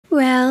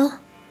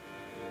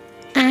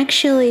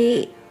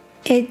Actually,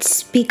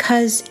 it's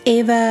because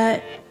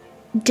Ava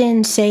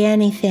didn't say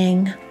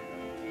anything.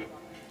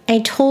 I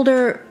told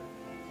her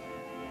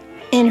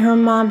in her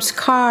mom's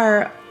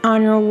car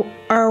on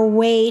our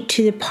way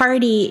to the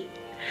party,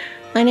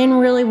 I didn't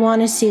really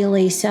want to see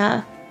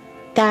Lisa.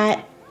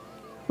 That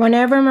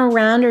whenever I'm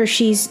around her,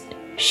 she's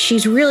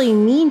really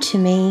mean to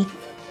me.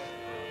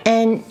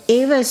 And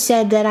Ava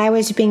said that I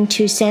was being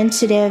too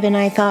sensitive, and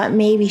I thought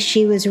maybe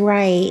she was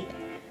right.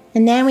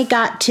 And then we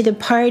got to the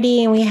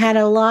party and we had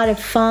a lot of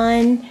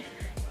fun.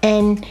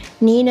 And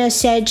Nina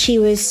said she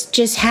was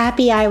just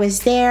happy I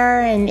was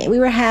there and we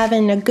were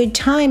having a good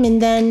time.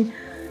 And then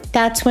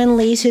that's when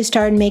Lisa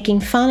started making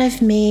fun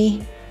of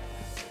me.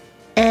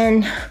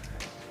 And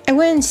I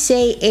wouldn't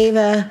say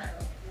Ava,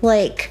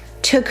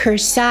 took her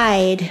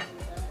side,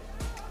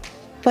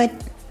 but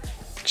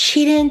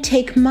she didn't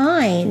take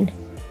mine.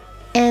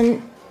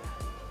 And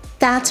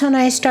that's when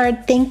I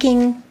started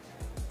thinking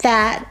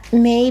that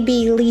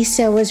maybe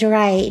Lisa was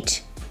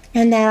right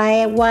and that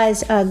I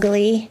was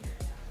ugly.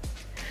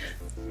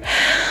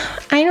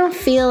 I don't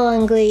feel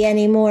ugly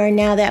anymore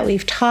now that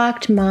we've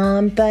talked,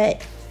 Mom,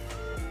 but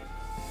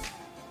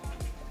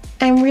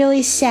I'm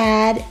really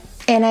sad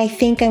and I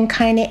think I'm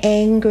kind of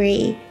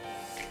angry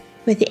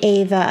with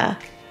Ava.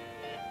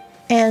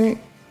 And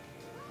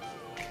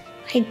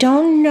I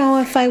don't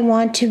know if I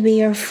want to be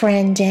her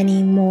friend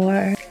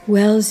anymore.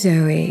 Well,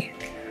 Zoe,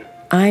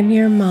 I'm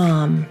your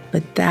mom,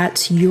 but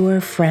that's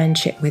your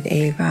friendship with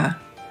Ava.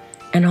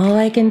 And all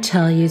I can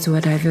tell you is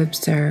what I've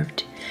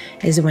observed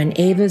is when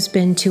Ava's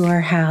been to our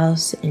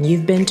house and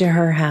you've been to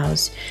her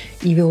house,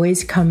 you've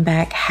always come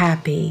back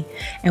happy.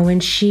 And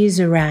when she's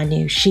around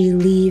you, she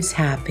leaves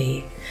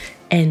happy.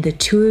 And the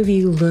two of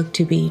you look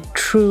to be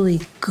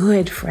truly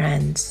good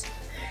friends.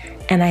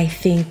 And I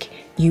think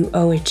you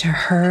owe it to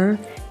her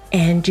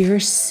and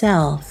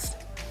yourself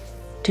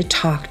to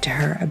talk to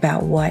her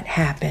about what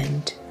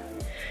happened.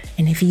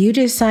 And if you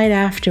decide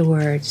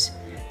afterwards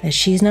that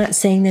she's not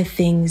saying the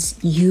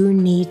things you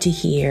need to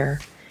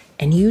hear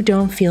and you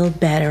don't feel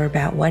better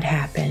about what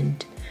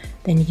happened,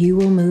 then you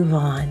will move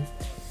on.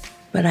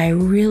 But I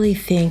really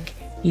think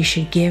you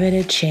should give it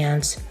a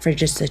chance for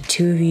just the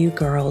two of you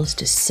girls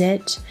to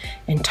sit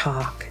and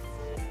talk.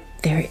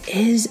 There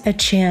is a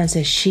chance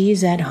that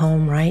she's at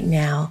home right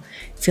now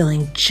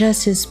feeling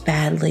just as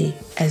badly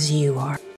as you are.